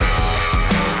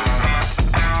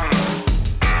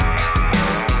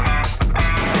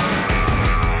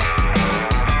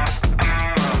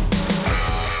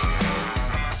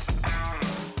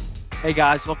Hey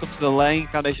guys, welcome to the Laying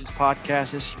Foundations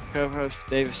podcast. This is your co-host,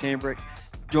 Davis Hambrick.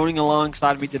 Joining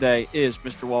alongside me today is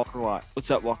Mr. Walker Watt.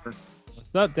 What's up, Walker?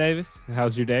 What's up, Davis?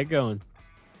 How's your day going?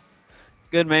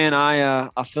 Good, man. I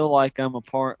feel like I'm a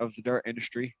part of the dirt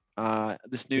industry.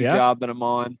 This new Yeah. job that I'm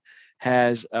on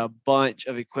has a bunch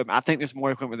of equipment. I think there's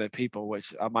more equipment than people,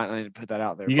 which I might not need to put that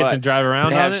out there. You get to But drive they around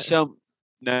on have it? some.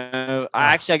 No,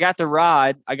 Ah. I got the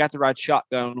ride. I got the ride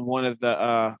shotgun on one of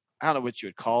the. I don't know what you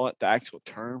would call it, the actual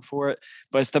term for it,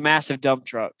 but it's the massive dump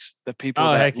trucks, the people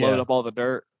Oh, that heck load yeah. up all the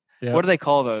dirt. Yep. What do they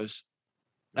call those?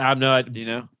 I know. Do you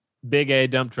know? Big A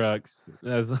dump trucks.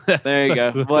 That's There you go.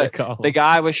 what they But call the them.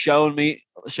 guy was showing me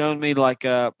like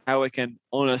how it can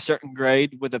on a certain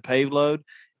grade with a pave load,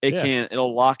 Yeah.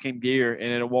 it'll lock in gear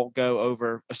and it won't go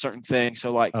over a certain thing.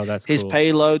 So like Oh, that's his cool.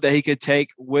 payload that he could take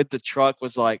with the truck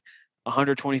was like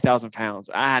 120,000 pounds.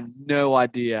 I had no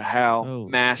idea how Holy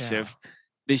massive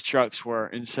these trucks were.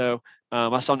 And so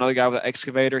I saw another guy with an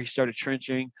excavator. He started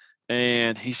trenching.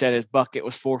 And he said his bucket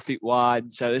was 4 feet wide.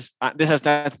 And so this has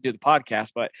nothing to do with the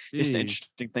podcast, but just an Jeez.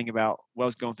 interesting thing about what I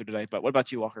was going through today. But what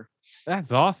about you, Walker?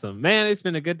 That's awesome. Man, it's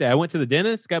been a good day. I went to the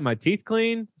dentist, got my teeth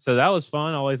cleaned. So that was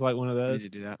fun. I always like one of You those.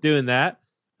 need to do that. Doing that.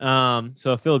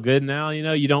 So I feel good now. You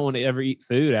know, you don't want to ever eat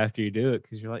food after you do it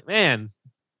because you're like, man,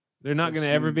 they're not going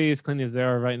to ever be as clean as they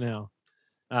are right now.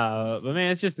 But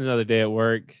man, it's just another day at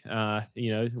work.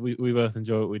 We both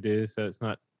enjoy what we do, so it's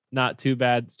not too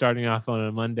bad starting off on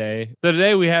a Monday. So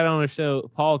today we had on our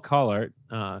show Paul Collart.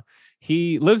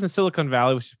 He lives in Silicon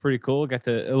Valley, which is pretty cool. Got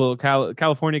a little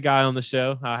California guy on the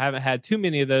show. I haven't had too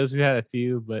many of those. We had a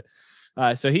few, but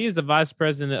so he is the vice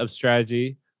president of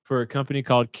strategy for a company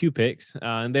called Cupix,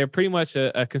 and they're pretty much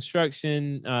a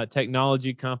construction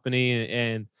technology company,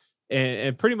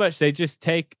 and pretty much they just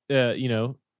take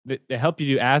they help you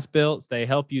do as builts. They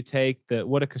help you take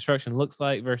what a construction looks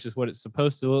like versus what it's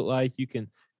supposed to look like. You can,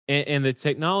 and the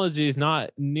technology is not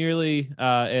nearly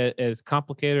as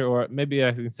complicated, or maybe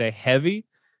I can say heavy,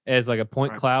 as like a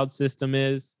point cloud system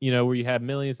is. Where you have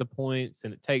millions of points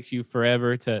and it takes you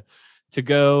forever to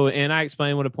go. And I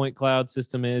explain what a point cloud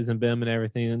system is and BIM and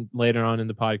everything later on in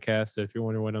the podcast. So if you're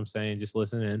wondering what I'm saying, just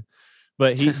listen in.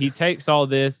 But he takes all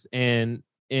this and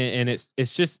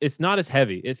it's not as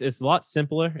heavy. It's a lot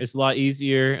simpler. It's a lot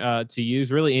easier to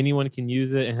use. Really, anyone can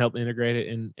use it and help integrate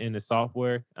it in the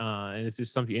software. And if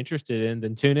it's something you're interested in,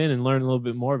 then tune in and learn a little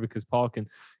bit more because Paul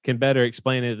can better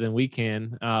explain it than we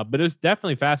can. But it was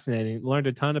definitely fascinating. Learned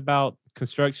a ton about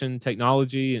construction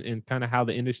technology and kind of how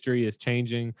the industry is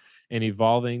changing and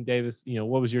evolving. Davis,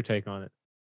 what was your take on it?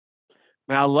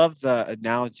 Man, I love the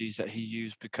analogies that he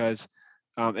used because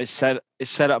it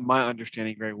set up my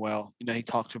understanding very well. He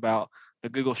talks about the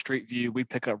Google Street View. We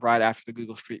pick up right after the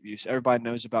Google Street View. So everybody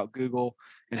knows about Google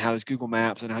and how it's Google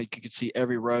Maps and how you can see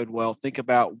every road. Well, think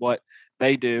about what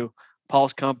they do.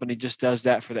 Paul's company just does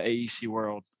that for the AEC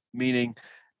world, meaning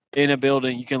in a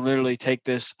building, you can literally take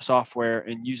this software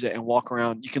and use it and walk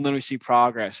around. You can literally see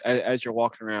progress as you're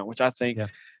walking around, which I think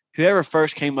whoever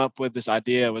first came up with this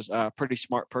idea was a pretty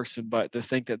smart person. But to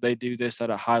think that they do this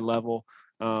at a high level,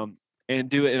 and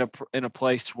do it in a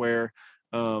place where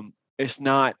it's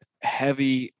not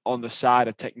heavy on the side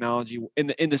of technology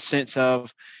in the sense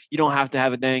of you don't have to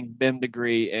have a dang BIM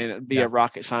degree and be a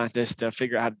rocket scientist to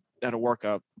figure out how to work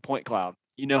a point cloud.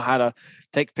 You know how to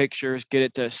take pictures, get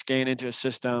it to scan into a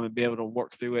system and be able to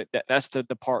work through it. That's the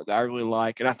part that I really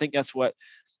like. And I think that's what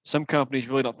some companies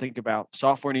really don't think about.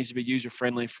 Software needs to be user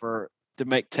friendly to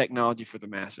make technology for the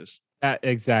masses.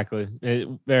 Exactly.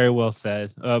 Very well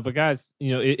said. But guys,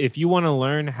 if you want to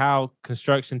learn how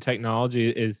construction technology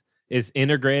is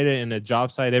integrated in a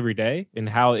job site every day and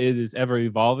how it is ever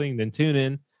evolving, then tune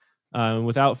in.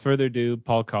 Without further ado,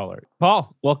 Paul Collart.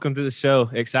 Paul, welcome to the show.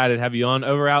 Excited to have you on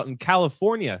out in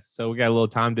California. So we got a little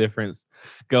time difference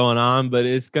going on, but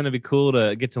it's going to be cool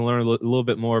to get to learn a little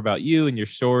bit more about you and your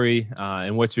story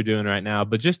and what you're doing right now.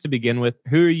 But just to begin with,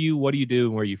 who are you? What do you do?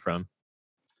 And where are you from?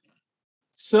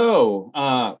 So,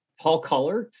 Paul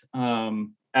Collart,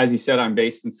 as you said, I'm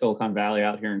based in Silicon Valley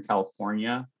out here in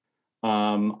California.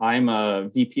 I'm a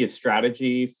VP of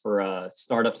strategy for a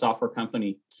startup software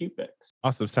company, Cupix.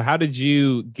 Awesome. So how did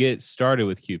you get started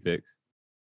with Cupix?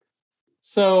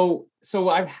 So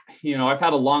I've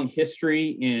had a long history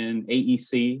in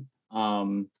AEC.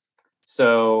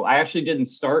 So I actually didn't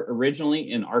start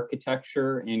originally in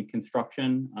architecture and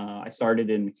construction. I started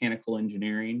in mechanical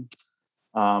engineering.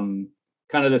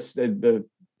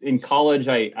 In college,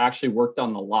 I actually worked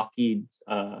on the Lockheed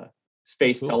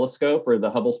Space Telescope or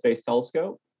the Hubble Space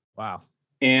Telescope. Wow.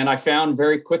 And I found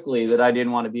very quickly that I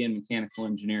didn't want to be in mechanical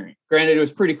engineering. Granted, it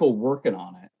was pretty cool working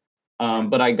on it.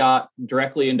 But I got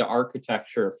directly into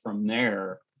architecture from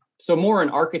there so more in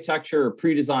architecture,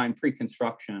 pre-design,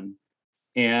 pre-construction.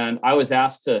 And I was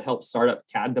asked to help start up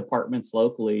CAD departments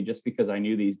locally just because I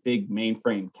knew these big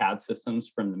mainframe CAD systems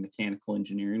from the mechanical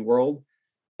engineering world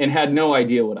and had no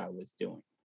idea what I was doing.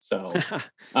 So,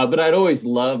 but I'd always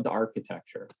loved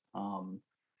architecture.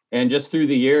 And just through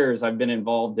the years, I've been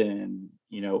involved in,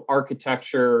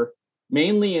 architecture,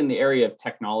 mainly in the area of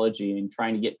technology and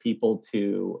trying to get people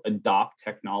to adopt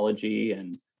technology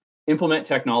and implement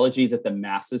technology that the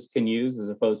masses can use as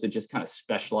opposed to just kind of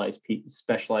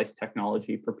specialized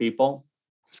technology for people.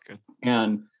 That's good.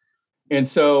 And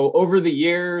so over the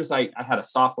years, I had a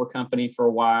software company for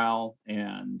a while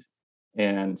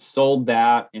and sold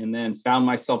that, and then found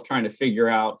myself trying to figure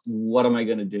out, what am I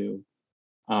going to do?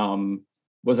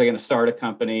 Was I going to start a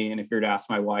company? And if you were to ask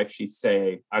my wife, she'd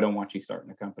say, I don't want you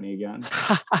starting a company again.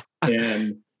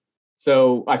 And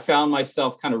so I found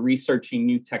myself kind of researching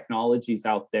new technologies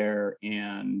out there,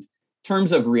 and in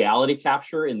terms of reality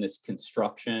capture in this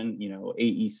construction,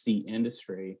 AEC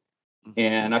industry.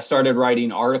 And I started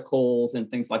writing articles and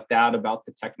things like that about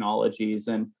the technologies.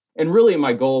 And really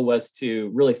my goal was to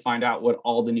really find out what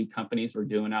all the new companies were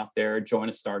doing out there, join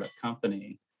a startup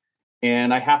company.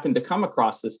 And I happened to come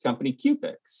across this company,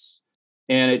 Cupix.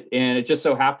 And it just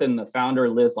so happened the founder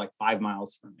lives like 5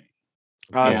 miles from me.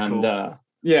 Oh, that's cool.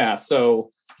 Yeah. So,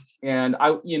 and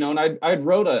I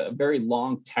wrote a very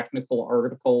long technical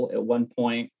article at one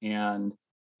point. And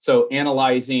so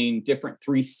analyzing different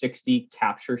 360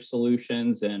 capture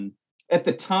solutions. And at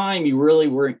the time, you really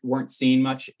weren't seeing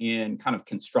much in kind of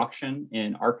construction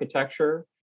and architecture.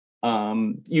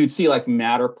 You'd see like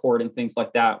Matterport and things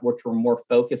like that, which were more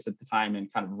focused at the time in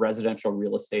kind of residential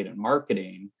real estate and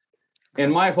marketing.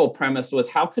 And my whole premise was,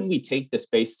 how can we take this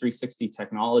base 360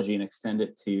 technology and extend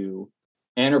it to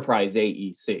enterprise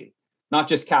AEC, not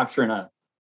just capturing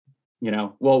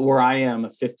where I am,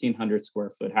 a 1,500 square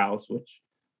foot house,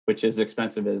 which is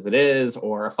expensive as it is,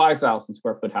 or a 5,000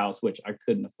 square foot house, which I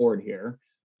couldn't afford here.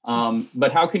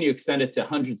 But how can you extend it to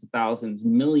hundreds of thousands,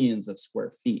 millions of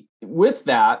square feet? With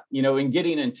that, in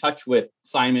getting in touch with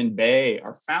Simon Bay,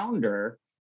 our founder,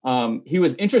 he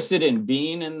was interested in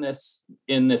being in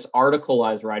this article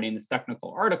I was writing, this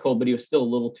technical article, but he was still a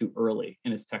little too early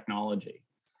in his technology.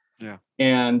 Yeah.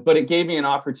 But it gave me an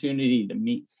opportunity to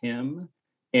meet him.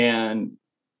 And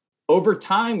over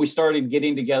time, we started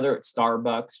getting together at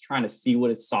Starbucks, trying to see what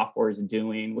his software is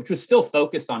doing, which was still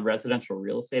focused on residential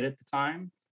real estate at the time.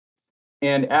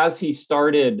 And as he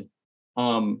started,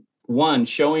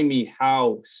 showing me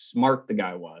how smart the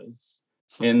guy was,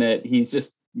 and that he's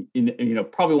just,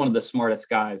 probably one of the smartest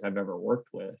guys I've ever worked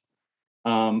with.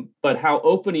 But how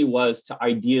open he was to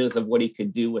ideas of what he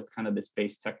could do with kind of this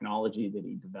base technology that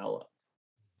he developed.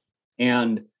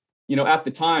 And, at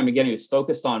the time, again, he was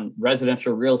focused on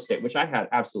residential real estate, which I had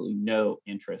absolutely no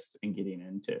interest in getting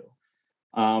into.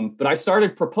 But I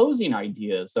started proposing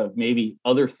ideas of maybe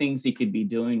other things he could be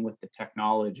doing with the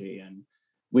technology. And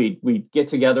we'd get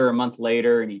together a month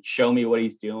later and he'd show me what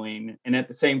he's doing. And at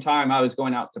the same time, I was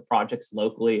going out to projects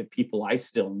locally of people I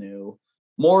still knew,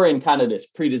 more in kind of this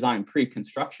pre-design,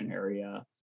 pre-construction area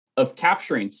of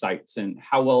capturing sites and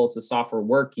how well is the software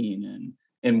working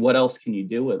and what else can you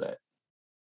do with it.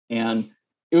 And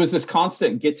it was this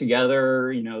constant get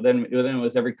together, then it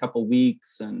was every couple of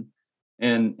weeks. And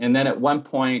then at one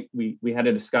point we had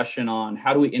a discussion on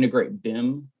how do we integrate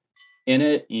BIM in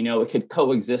it? It could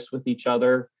coexist with each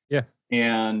other. Yeah.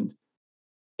 And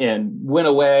went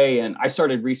away and I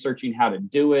started researching how to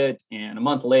do it. And a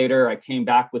month later, I came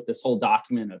back with this whole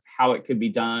document of how it could be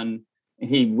done. And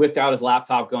he whipped out his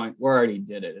laptop going, we already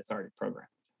did it. It's already programmed.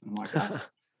 I'm like, oh.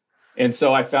 And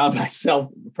so I found myself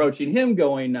approaching him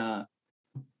going,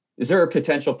 is there a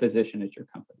potential position at your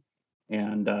company?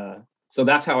 And so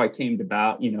that's how I came to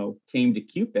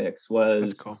Cupix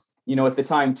was, cool. At the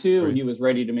time too, Right. he was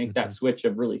ready to make that switch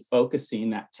of really focusing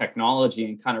that technology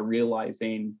and kind of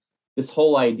realizing this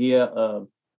whole idea of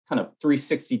kind of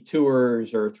 360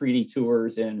 tours or 3D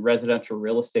tours in residential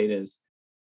real estate is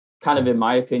kind of, in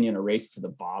my opinion, a race to the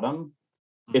bottom.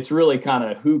 It's really kind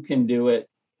of who can do it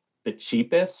the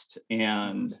cheapest.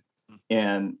 And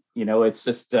it's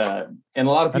just, and a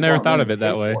lot of people I never thought willing of to it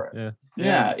that pay way. for it.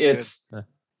 Yeah. It's,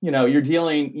 you're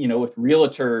dealing, with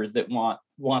realtors that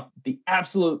want the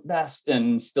absolute best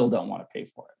and still don't want to pay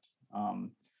for it.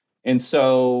 And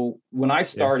so when I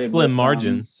started, slim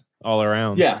margins all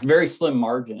around. Yeah, very slim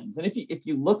margins. And if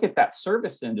you look at that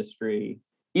service industry,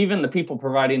 even the people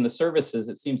providing the services,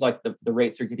 it seems like the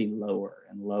rates are getting lower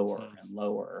and lower and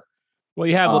lower. Well,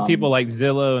 you have people like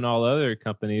Zillow and all other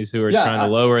companies who are trying to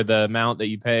lower the amount that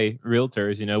you pay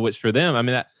realtors, which for them, I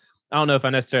mean, I don't know if I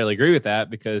necessarily agree with that,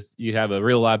 because you have a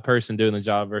real live person doing the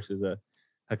job versus a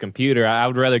computer. I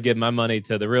would rather give my money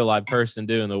to the real live person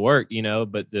doing the work,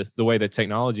 but just the way the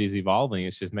technology is evolving,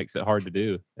 it just makes it hard to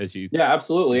do Yeah,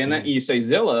 absolutely. And then continue. you say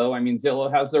Zillow. I mean, Zillow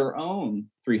has their own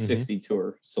 360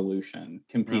 tour solution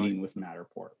competing with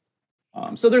Matterport.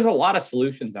 So there's a lot of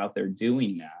solutions out there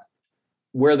doing that.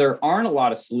 Where there aren't a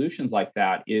lot of solutions like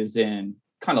that is in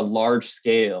kind of large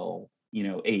scale,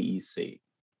 AEC.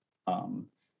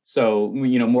 So,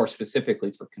 more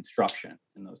specifically for construction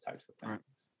and those types of things.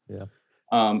 Yeah.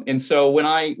 And so when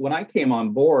I came on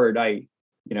board, again,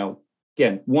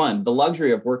 the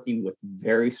luxury of working with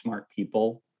very smart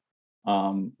people,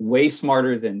 way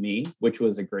smarter than me, which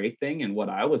was a great thing and what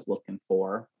I was looking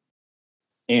for.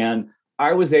 And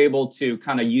I was able to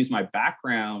kind of use my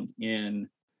background in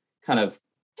kind of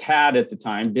CAD at the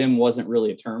time. BIM wasn't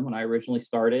really a term when I originally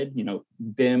started.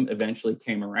 BIM eventually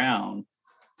came around,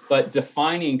 but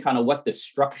defining kind of what the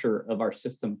structure of our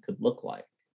system could look like.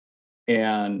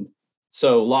 And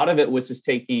so a lot of it was just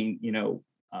taking,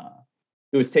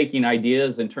 it was taking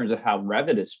ideas in terms of how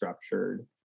Revit is structured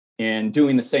and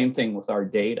doing the same thing with our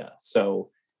data.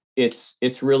 So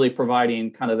it's really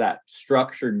providing kind of that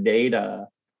structured data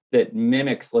that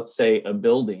mimics, let's say, a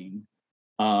building,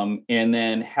 and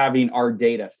then having our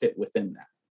data fit within that.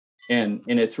 And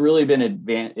it's really been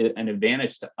an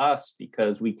advantage to us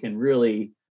because we can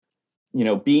really,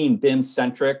 being BIM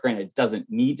centric, and it doesn't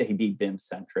need to be BIM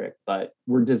centric, but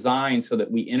we're designed so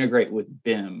that we integrate with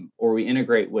BIM or we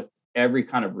integrate with every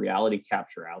kind of reality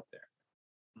capture out there.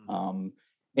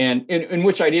 And in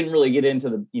which I didn't really get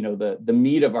into the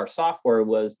meat of our software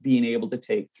was being able to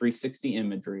take 360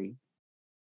 imagery.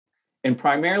 And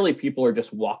primarily people are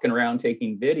just walking around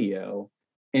taking video,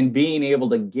 and being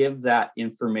able to give that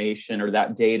information or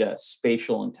that data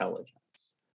spatial intelligence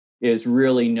is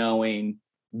really knowing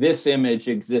this image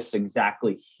exists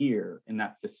exactly here in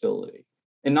that facility.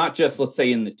 And not just, let's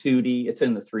say, in the 2D, it's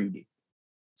in the 3D.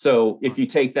 So if you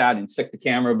take that and stick the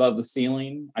camera above the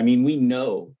ceiling, I mean, we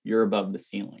know you're above the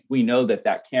ceiling. We know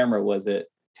that camera was at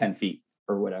 10 feet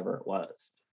or whatever it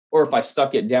was. Or if I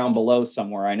stuck it down below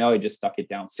somewhere, I know I just stuck it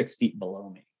down 6 feet below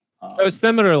me. So it's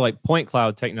similar to like point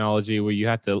cloud technology, where you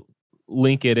have to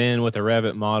link it in with a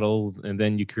Revit model, and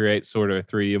then you create sort of a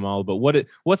 3D model. But what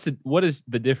is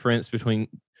the difference between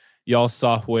y'all's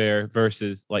software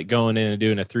versus like going in and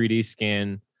doing a 3D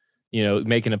scan,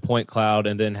 making a point cloud,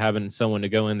 and then having someone to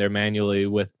go in there manually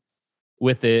with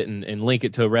it and link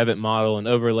it to a Revit model and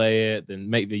overlay it and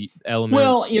make the elements?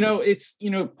 Well, it's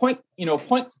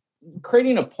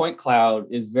creating a point cloud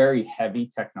is very heavy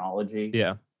technology.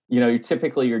 Yeah.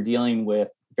 You're dealing with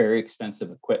very expensive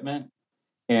equipment,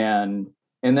 and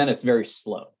then it's very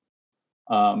slow.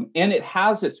 And it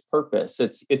has its purpose.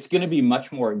 It's going to be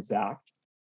much more exact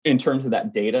in terms of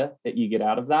that data that you get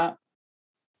out of that.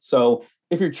 So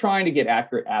if you're trying to get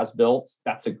accurate as-built,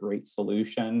 that's a great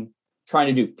solution. Trying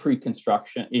to do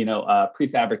pre-construction,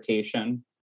 prefabrication,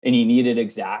 and you need it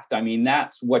exact. I mean,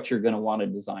 that's what you're going to want to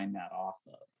design that off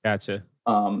of. Gotcha.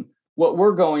 What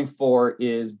we're going for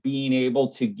is being able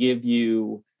to give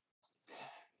you,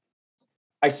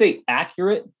 I say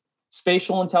accurate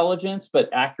spatial intelligence, but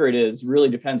accurate really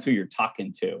depends who you're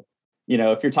talking to.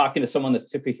 If you're talking to someone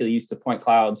that's typically used to point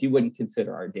clouds, you wouldn't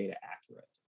consider our data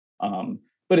accurate.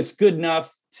 But it's good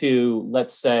enough to,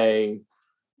 let's say,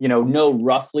 know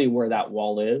roughly where that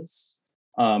wall is,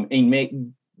 and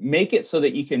make it so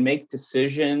that you can make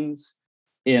decisions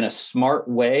in a smart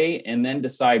way, and then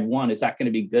decide, one, is that going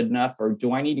to be good enough, or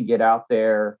do I need to get out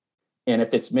there, and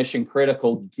if it's mission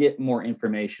critical, get more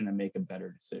information and make a better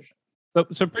decision.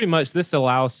 So pretty much this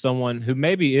allows someone who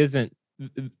maybe isn't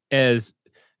as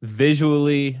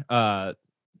visually, I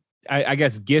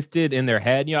guess, gifted in their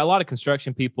head. A lot of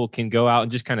construction people can go out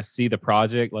and just kind of see the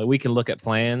project. Like, we can look at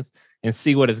plans and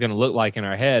see what it's going to look like in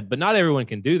our head, but not everyone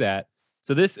can do that.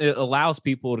 So it allows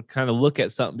people to kind of look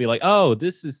at something and be like, oh,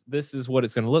 this is what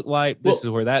it's going to look like. This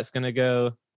is where that's going to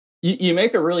go. You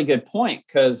make a really good point,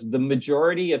 because the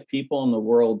majority of people in the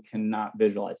world cannot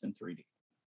visualize in 3D.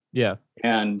 Yeah.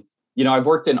 And, I've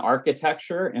worked in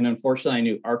architecture, and unfortunately I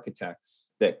knew architects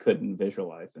that couldn't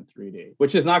visualize in 3D,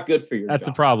 which is not good for your That's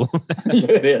job. a problem.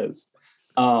 It is.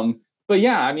 But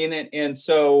yeah, I mean, and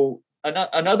so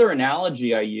another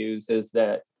analogy I use is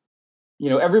that,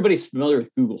 everybody's familiar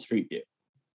with Google Street View.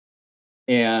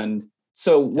 And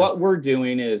so what we're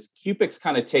doing is Cupix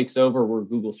kind of takes over where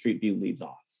Google Street View leaves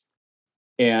off.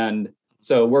 And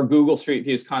so where Google Street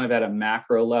View is kind of at a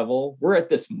macro level, we're at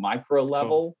this micro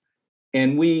level.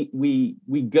 And we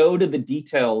go to the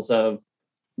details of,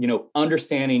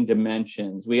 understanding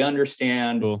dimensions. We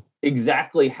understand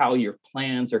exactly how your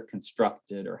plans are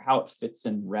constructed or how it fits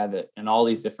in Revit and all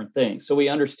these different things. So we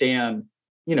understand,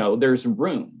 there's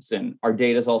rooms and our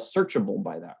data is all searchable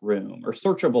by that room or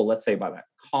searchable, let's say, by that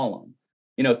column.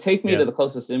 Take me to the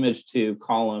closest image to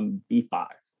column B5.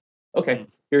 Okay,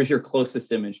 here's your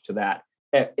closest image to that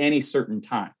at any certain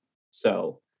time.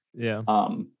 So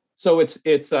so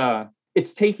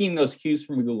it's taking those cues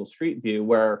from Google Street View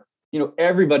where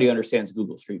everybody understands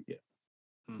Google Street View.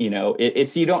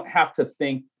 It's you don't have to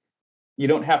think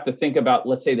about,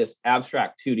 let's say, this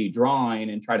abstract 2D drawing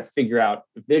and try to figure out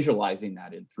visualizing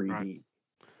that in 3D.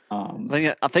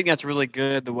 Right. I think that's really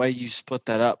good the way you split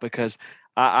that up, because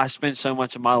I spent so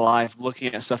much of my life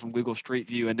looking at stuff from Google Street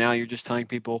View, and now you're just telling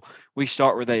people we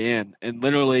start where they end. And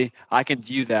literally, I can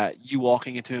view that, you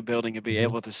walking into a building and be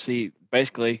able to see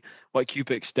basically what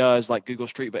Cupix does, like Google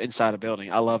Street, but inside a building.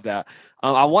 I love that.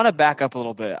 I want to back up a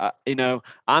little bit.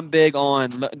 I'm big on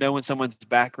knowing someone's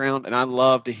background, and I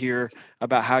love to hear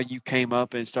about how you came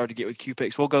up and started to get with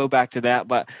Cupix. We'll go back to that,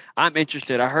 but I'm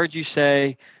interested. I heard you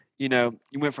say, you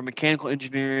went from mechanical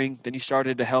engineering, then you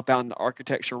started to help out in the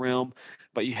architecture realm,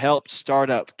 but you helped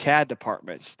start up CAD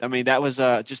departments. I mean, that was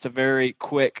just a very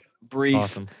quick,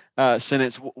 brief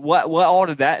sentence. What all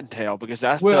did that entail? Because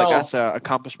I feel like that's an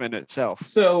accomplishment in itself.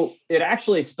 So it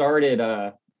actually started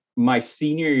my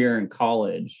senior year in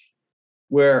college,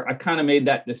 where I kind of made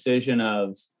that decision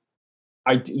of,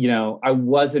 I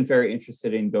wasn't very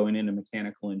interested in going into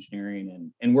mechanical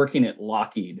engineering and working at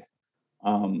Lockheed.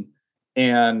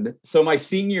 And so my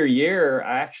senior year,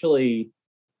 I actually,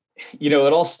 it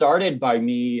all started by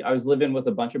me. I was living with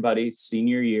a bunch of buddies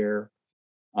senior year.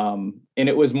 And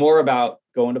it was more about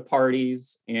going to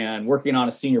parties and working on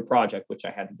a senior project, which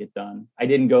I had to get done. I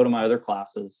didn't go to my other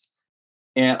classes.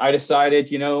 And I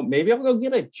decided, maybe I'll go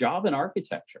get a job in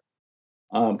architecture.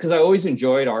 Because I always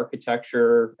enjoyed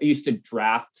architecture. I used to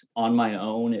draft on my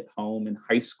own at home in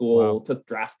high school, took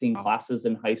drafting classes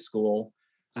in high school.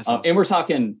 Awesome. And we're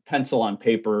talking pencil on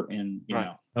paper and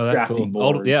drafting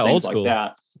boards, things like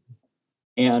that.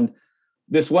 And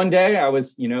this one day I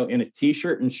was, in a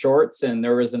t-shirt and shorts, and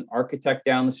there was an architect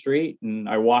down the street, and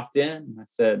I walked in and I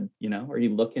said, are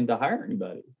you looking to hire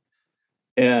anybody?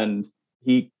 And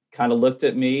he kind of looked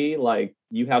at me like,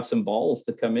 you have some balls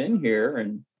to come in here.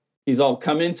 And he's all,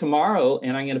 come in tomorrow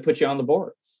and I'm going to put you on the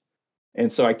boards.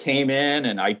 And so I came in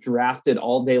and I drafted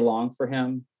all day long for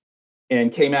him. And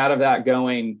came out of that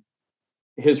going,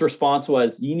 his response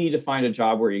was, you need to find a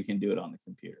job where you can do it on the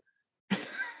computer.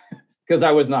 Because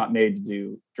I was not made to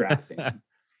do drafting.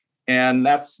 And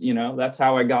that's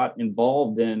how I got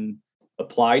involved and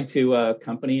applied to a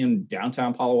company in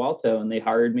downtown Palo Alto. And they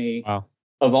hired me,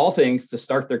 of all things, to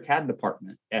start their CAD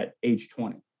department at age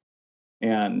 20.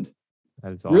 And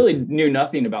really knew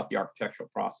nothing about the architectural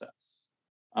process.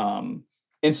 And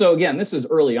so, again, this is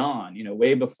early on,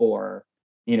 way before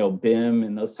BIM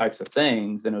and those types of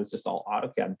things. And it was just all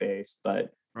AutoCAD based,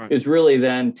 but is really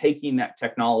then taking that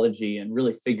technology and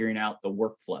really figuring out the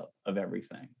workflow of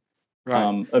everything,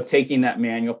 of taking that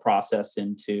manual process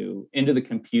into the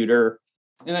computer.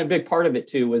 And a big part of it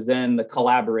too was then the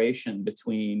collaboration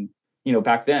between,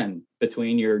 back then,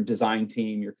 between your design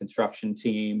team, your construction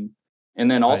team, and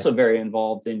then also very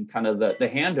involved in kind of the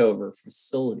handover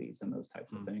facilities and those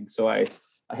types of things. So I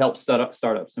helped start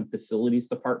up some facilities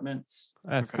departments.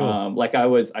 That's cool.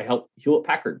 I helped Hewlett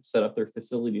Packard set up their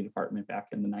facility department back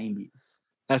in the 90s.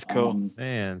 That's cool.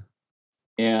 Man.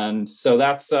 And so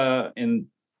that's, I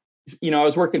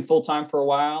was working full time for a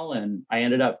while, and I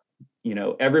ended up,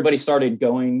 everybody started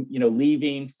going,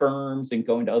 leaving firms and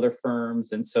going to other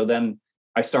firms. And so then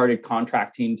I started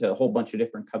contracting to a whole bunch of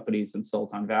different companies in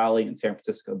Silicon Valley and San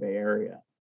Francisco Bay Area.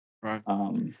 Right.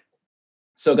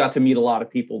 So got to meet a lot of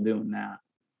people doing that.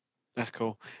 That's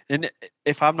cool. And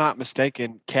if I'm not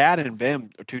mistaken, CAD and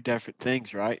BIM are two different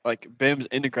things, right? Like BIM's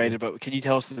integrated, but can you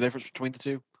tell us the difference between the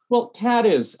two? Well, CAD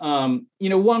is,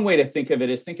 one way to think of it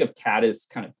is think of CAD as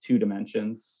kind of two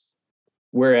dimensions,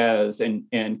 whereas,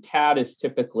 and CAD is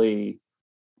typically,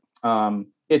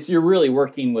 you're really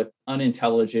working with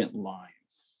unintelligent lines.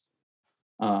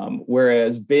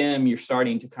 Whereas BIM, you're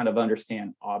starting to kind of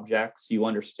understand objects. You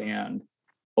understand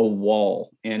a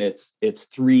wall and its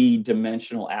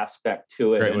three-dimensional aspect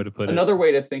to it. Great way to put it. Another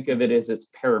way to think of it is it's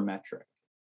parametric,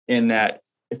 in that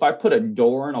if I put a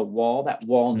door in a wall, that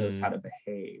wall knows how to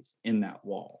behave in that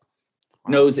wall,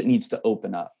 knows it needs to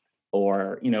open up,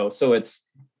 or so it's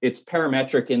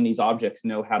parametric, and these objects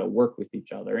know how to work with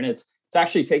each other. And it's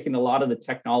actually taking a lot of the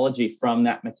technology from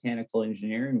that mechanical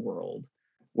engineering world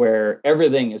where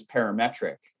everything is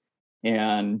parametric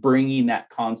and bringing that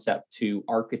concept to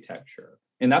architecture.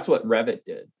 And that's what Revit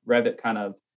did. Revit kind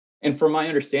of, and from my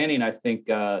understanding, I think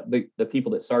the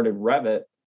people that started Revit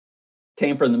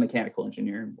came from the mechanical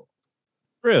engineering world.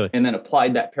 Really? And then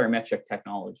applied that parametric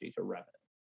technology to Revit.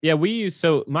 Yeah,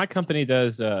 so my company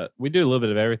does, we do a little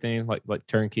bit of everything, like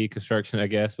turnkey construction, I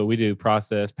guess, but we do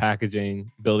process,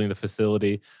 packaging, building the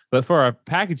facility. But for our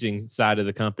packaging side of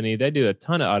the company, they do a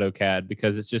ton of AutoCAD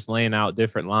because it's just laying out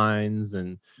different lines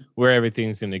and where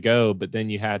everything's going to go. But then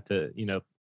you had to,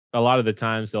 a lot of the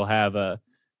times they'll have the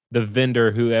vendor,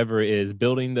 whoever is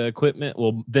building the equipment,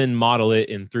 will then model it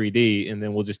in 3D, and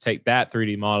then we'll just take that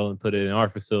 3D model and put it in our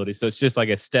facility. So it's just like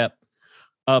a step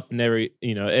up in every,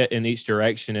 in each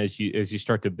direction as you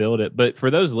start to build it. But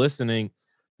for those listening,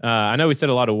 I know we said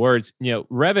a lot of words.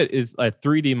 Revit is a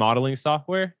 3D modeling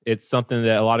software. It's something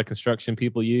that a lot of construction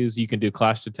people use. You can do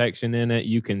clash detection in it.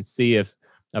 You can see if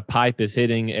a pipe is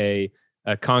hitting a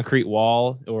concrete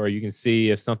wall, or you can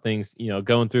see if something's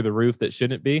going through the roof that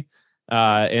shouldn't be.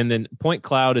 And then point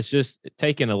cloud is just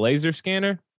taking a laser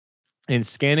scanner and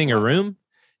scanning a room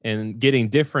and getting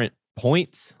different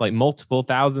points, like multiple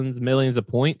thousands, millions of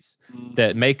points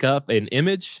that make up an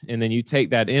image. And then you take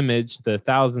that image, the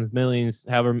thousands, millions,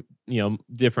 however,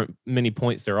 different many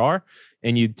points there are,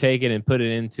 and you take it and put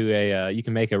it into you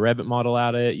can make a Revit model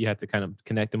out of it. You have to kind of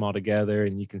connect them all together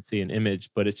and you can see an image,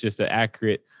 but it's just an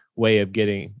accurate way of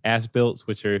getting as-builts,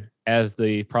 which are as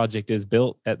the project is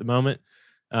built at the moment.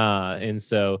 And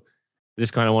so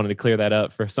just kind of wanted to clear that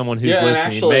up for someone who's listening.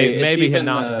 Actually, maybe had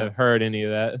not have heard any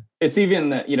of that. It's even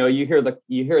that, you hear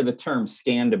the term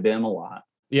scan to BIM a lot.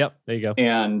 Yep. There you go.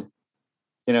 And,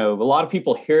 a lot of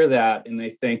people hear that and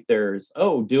they think there's,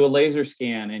 do a laser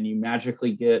scan and you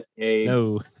magically get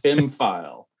a BIM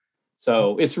file.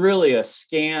 So it's really a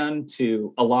scan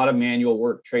to a lot of manual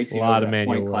work, tracing a lot of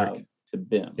manual work cloud to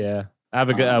BIM. Yeah. I have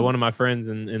a one of my friends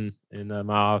in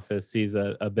my office. He's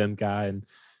a BIM guy, and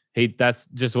that's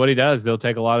just what he does. They'll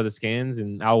take a lot of the scans,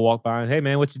 and I'll walk by and, hey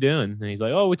man, what you doing? And he's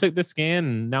like, we took this scan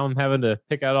and now I'm having to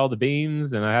pick out all the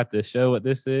beams and I have to show what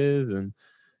this is. And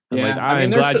I'm like, I'm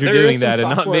glad you're doing that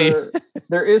and not me.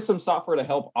 There is some software to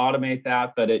help automate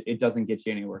that, but it doesn't get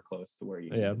you anywhere close to where you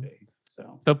need to be.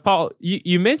 So Paul,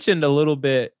 you mentioned a little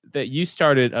bit that you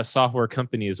started a software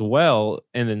company as well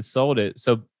and then sold it.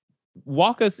 So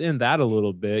walk us in that a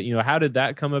little bit. How did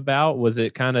that come about? Was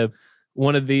it kind of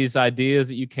one of these ideas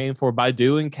that you came for by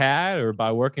doing CAD or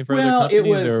by working for other companies?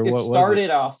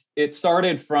 It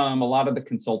started from a lot of the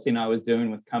consulting I was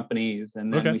doing with companies.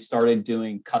 And then we started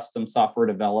doing custom software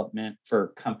development for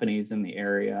companies in the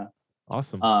area.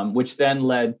 Awesome. Which then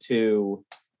led to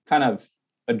kind of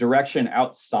a direction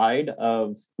outside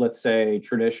of, let's say,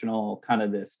 traditional kind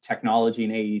of this technology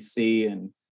in AEC. And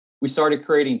we started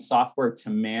creating software to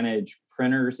manage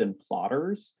printers and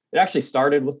plotters. It actually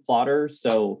started with plotters.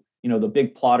 So the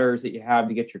big plotters that you have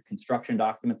to get your construction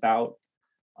documents out,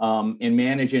 and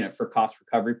managing it for cost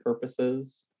recovery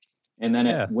purposes. And then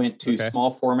it went to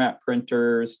small format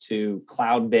printers, to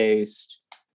cloud-based,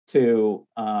 to,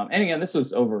 and again, this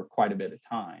was over quite a bit of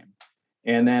time.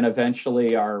 And then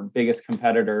eventually our biggest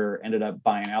competitor ended up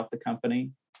buying out the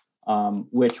company,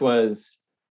 which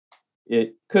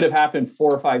it could have happened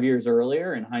 4 or 5 years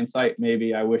earlier. In hindsight,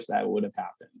 maybe I wish that would have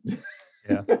happened.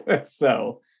 Yeah.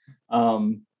 So,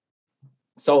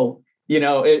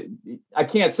 I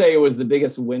can't say it was the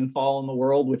biggest windfall in the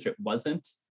world, which it wasn't.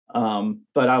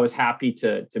 But I was happy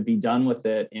to be done with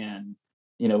it, and,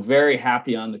 very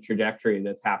happy on the trajectory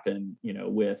that's happened,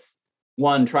 with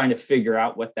one, trying to figure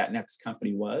out what that next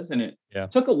company was. And it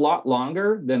took a lot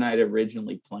longer than I'd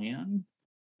originally planned,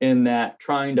 in that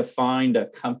trying to find a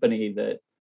company that,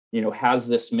 has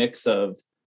this mix of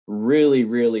really,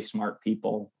 really smart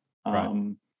people,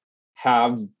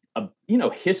 have a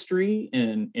history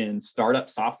in startup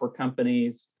software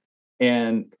companies,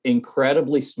 and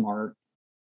incredibly smart,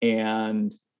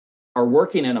 and are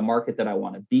working in a market that I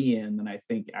want to be in, and I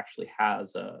think actually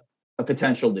has a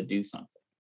potential to do something.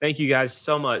 Thank you guys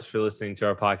so much for listening to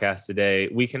our podcast today.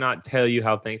 We cannot tell you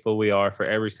how thankful we are for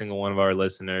every single one of our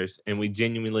listeners, and we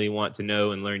genuinely want to know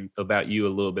and learn about you a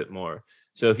little bit more.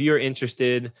 So if you're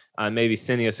interested, maybe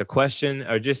sending us a question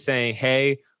or just saying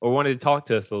hey, or wanted to talk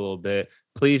to us a little bit,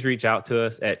 please reach out to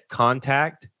us at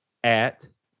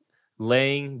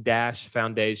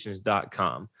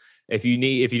contact@laying-foundations.com. If you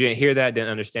didn't hear that, didn't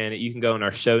understand it, you can go in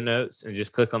our show notes and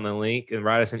just click on the link and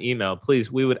write us an email. Please,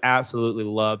 we would absolutely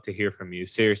love to hear from you.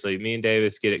 Seriously, me and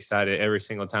Davis get excited every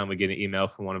single time we get an email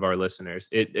from one of our listeners.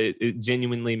 It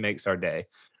genuinely makes our day.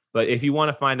 But if you want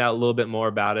to find out a little bit more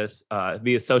about us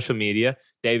via social media,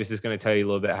 Davis is going to tell you a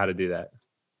little bit how to do that.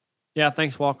 Yeah,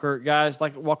 thanks, Walker. Guys,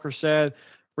 like Walker said,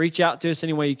 reach out to us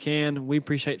any way you can. We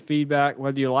appreciate feedback,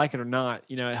 whether you like it or not.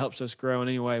 You know, it helps us grow in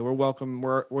any way. We're welcome.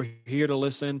 We're here to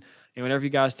listen. And whatever you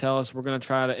guys tell us, we're going to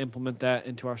try to implement that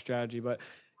into our strategy. But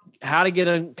how to get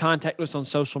in contact with us on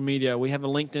social media. We have a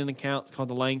LinkedIn account called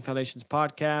the Lang Foundations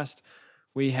Podcast.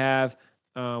 We have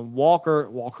Walker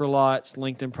Lott's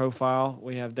LinkedIn profile.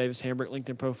 We have Davis Hambrick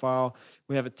LinkedIn profile.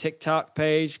 We have a TikTok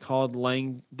page called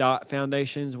Lang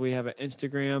Foundations. We have an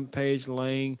Instagram page,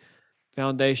 Lang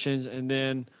Foundations, and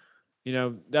then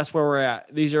that's where we're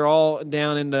at. These are all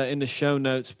down in the show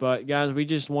notes. But guys, we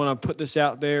just want to put this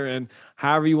out there, and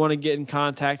however you want to get in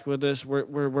contact with us,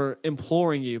 we're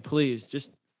imploring you, please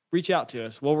just reach out to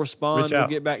us. We'll respond. We'll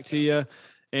get back to you.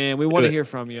 And we want to hear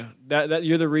from you. That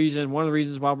you're the reason, one of the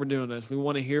reasons why we're doing this. We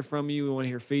want to hear from you. We want to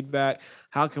hear feedback.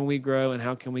 How can we grow and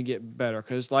how can we get better?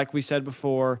 Because like we said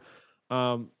before,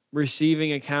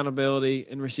 receiving accountability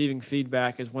and receiving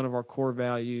feedback is one of our core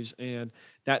values, and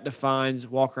that defines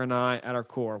Walker and I at our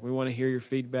core. We want to hear your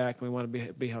feedback, and we want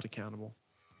to be held accountable.